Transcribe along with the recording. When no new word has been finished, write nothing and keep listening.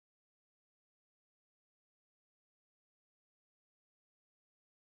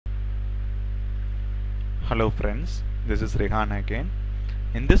Hello friends, this is Rehan again.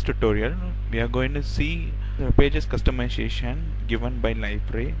 In this tutorial, we are going to see the pages customization given by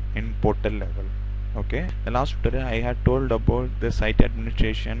Liferay in portal level. Okay, the last tutorial I had told about the site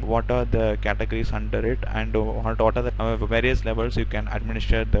administration, what are the categories under it, and what are the various levels you can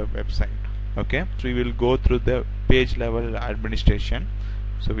administer the website. Okay, so we will go through the page level administration.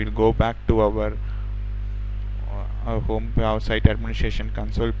 So we'll go back to our our site administration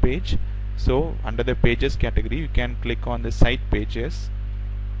console page. So under the pages category, you can click on the site pages,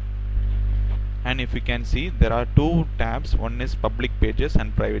 and if you can see, there are two tabs. One is public pages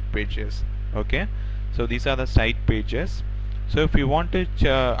and private pages. Okay, so these are the site pages. So if you want to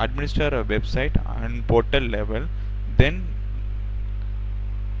administer a website on portal level, then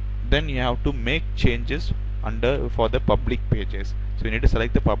you have to make changes for the public pages. So you need to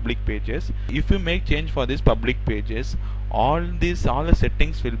select the public pages. If you make change for these public pages, all the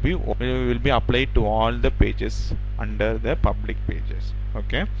settings will be applied to all the pages under the public pages.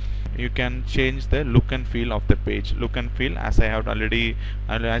 Okay, you can change the look and feel of the page. Look and feel, as we have already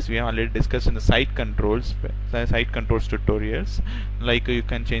discussed in the site controls tutorials. Like you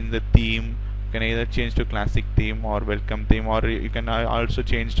can change the theme. You can either change to classic theme or welcome theme, or you can also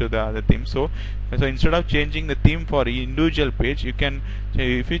change to the other theme. So instead of changing the theme for individual page, you can,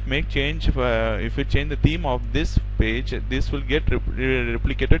 if you change the theme of this page, this will get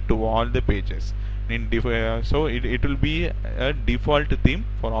replicated to all the pages. So it will be a default theme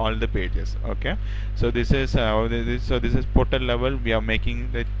for all the pages. Okay, so this is portal level. We are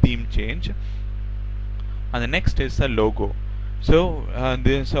making the theme change, and the next is the logo. So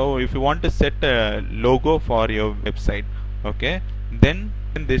if you want to set a logo for your website, okay, then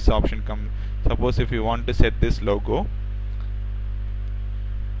this option comes. Suppose if you want to set this logo,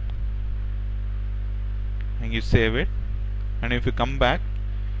 and you save it, and if you come back,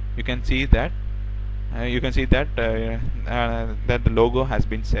 you can see that that the logo has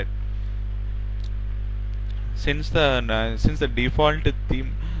been set. Since the default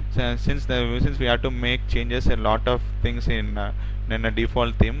theme, since we have to make changes a lot of things in a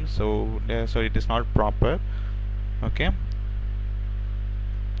default theme, so it is not proper. Okay,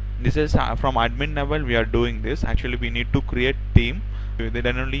 this is from admin level we are doing this. Actually, we need to create theme,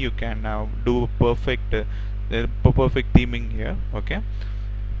 then only you can do perfect theming here. Okay,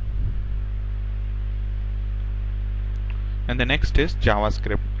 and the next is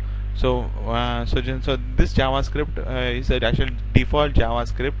JavaScript. So this JavaScript is an actual default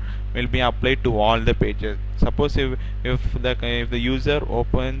JavaScript will be applied to all the pages. Suppose if the user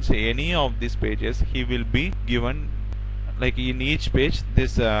opens any of these pages, he will be given, like in each page,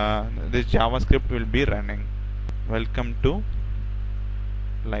 this JavaScript will be running. Welcome to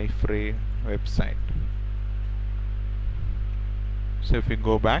Liferay website. So if we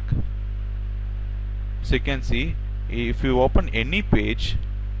go back, so you can see, if you open any page,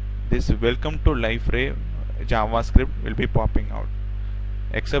 this welcome to Liferay JavaScript will be popping out,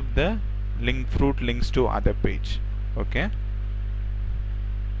 except the fruit links to other page. Okay,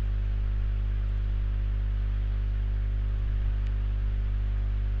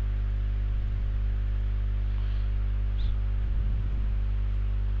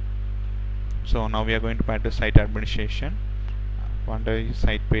 so now we are going to practice site administration under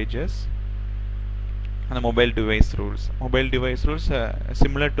site pages. And the mobile device rules.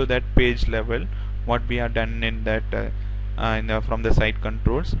 Similar to that page level, what we have done in that from the site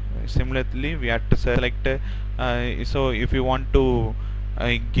controls. Similarly, we have to select. So if you want to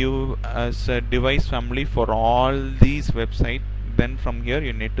give us a device family for all these websites, then from here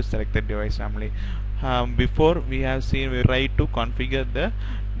you need to select the device family. Before we try to configure the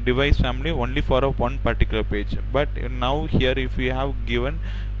device family only for one particular page, but now here, if we have given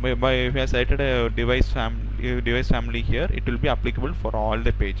if we have selected a device family here, it will be applicable for all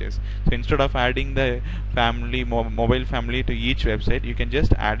the pages. So instead of adding the mobile family to each website, you can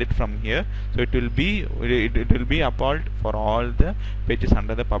just add it from here. So it will be applied for all the pages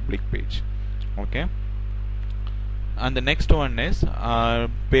under the public page. Okay, and the next one is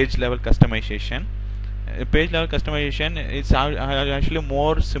page level customization. Page level customization is actually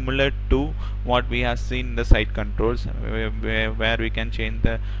more similar to what we have seen in the site controls, where we can change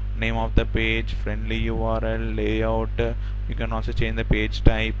the name of the page, friendly URL, layout. You can also change the page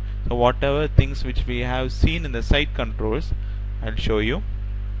type. So whatever things which we have seen in the site controls, I'll show you.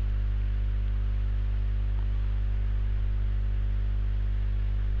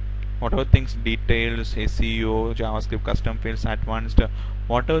 Whatever things, details, SEO, JavaScript, custom fields, advanced,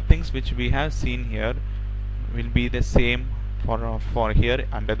 whatever things which we have seen here will be the same for here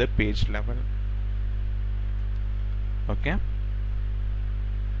under the page level. Okay,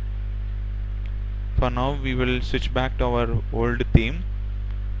 For now we will switch back to our old theme,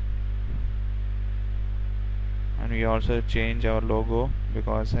 and we also change our logo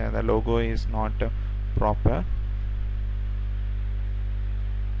because the logo is not proper.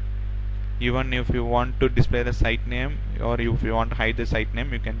 Even if you want to display the site name, or if you want to hide the site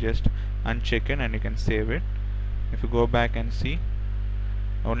name, you can just uncheck it and you can save it. If you go back and see,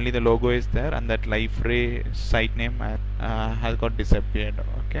 only the logo is there, and that Liferay site name has got disappeared.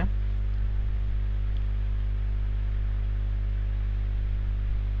 Okay.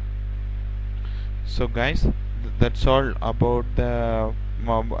 So guys, that's all about the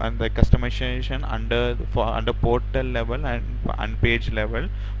customization under portal level and page level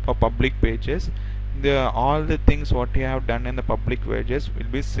for public pages. All the things what you have done in the public pages will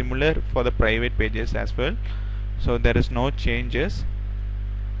be similar for the private pages as well, so there is no changes.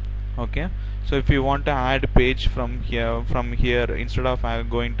 Okay, so if you want to add page from here instead of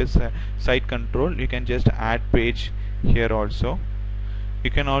going to site control, you can just add page here also. You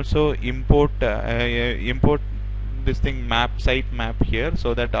can also import this thing site map here,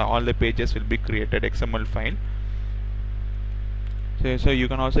 so that all the pages will be created XML file. So you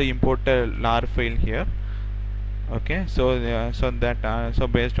can also import a lar file here. Okay, so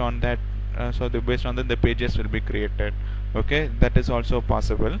based on that the pages will be created. Okay, that is also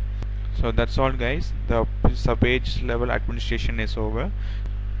possible. So that's all guys, the page level administration is over.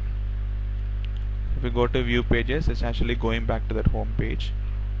 If we go to view pages, it's actually going back to that home page.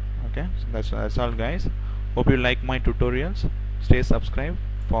 Okay, so that's all guys. Hope you like my tutorials. Stay subscribed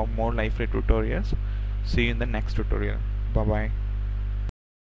for more Liferay tutorials. See you in the next tutorial. Bye bye.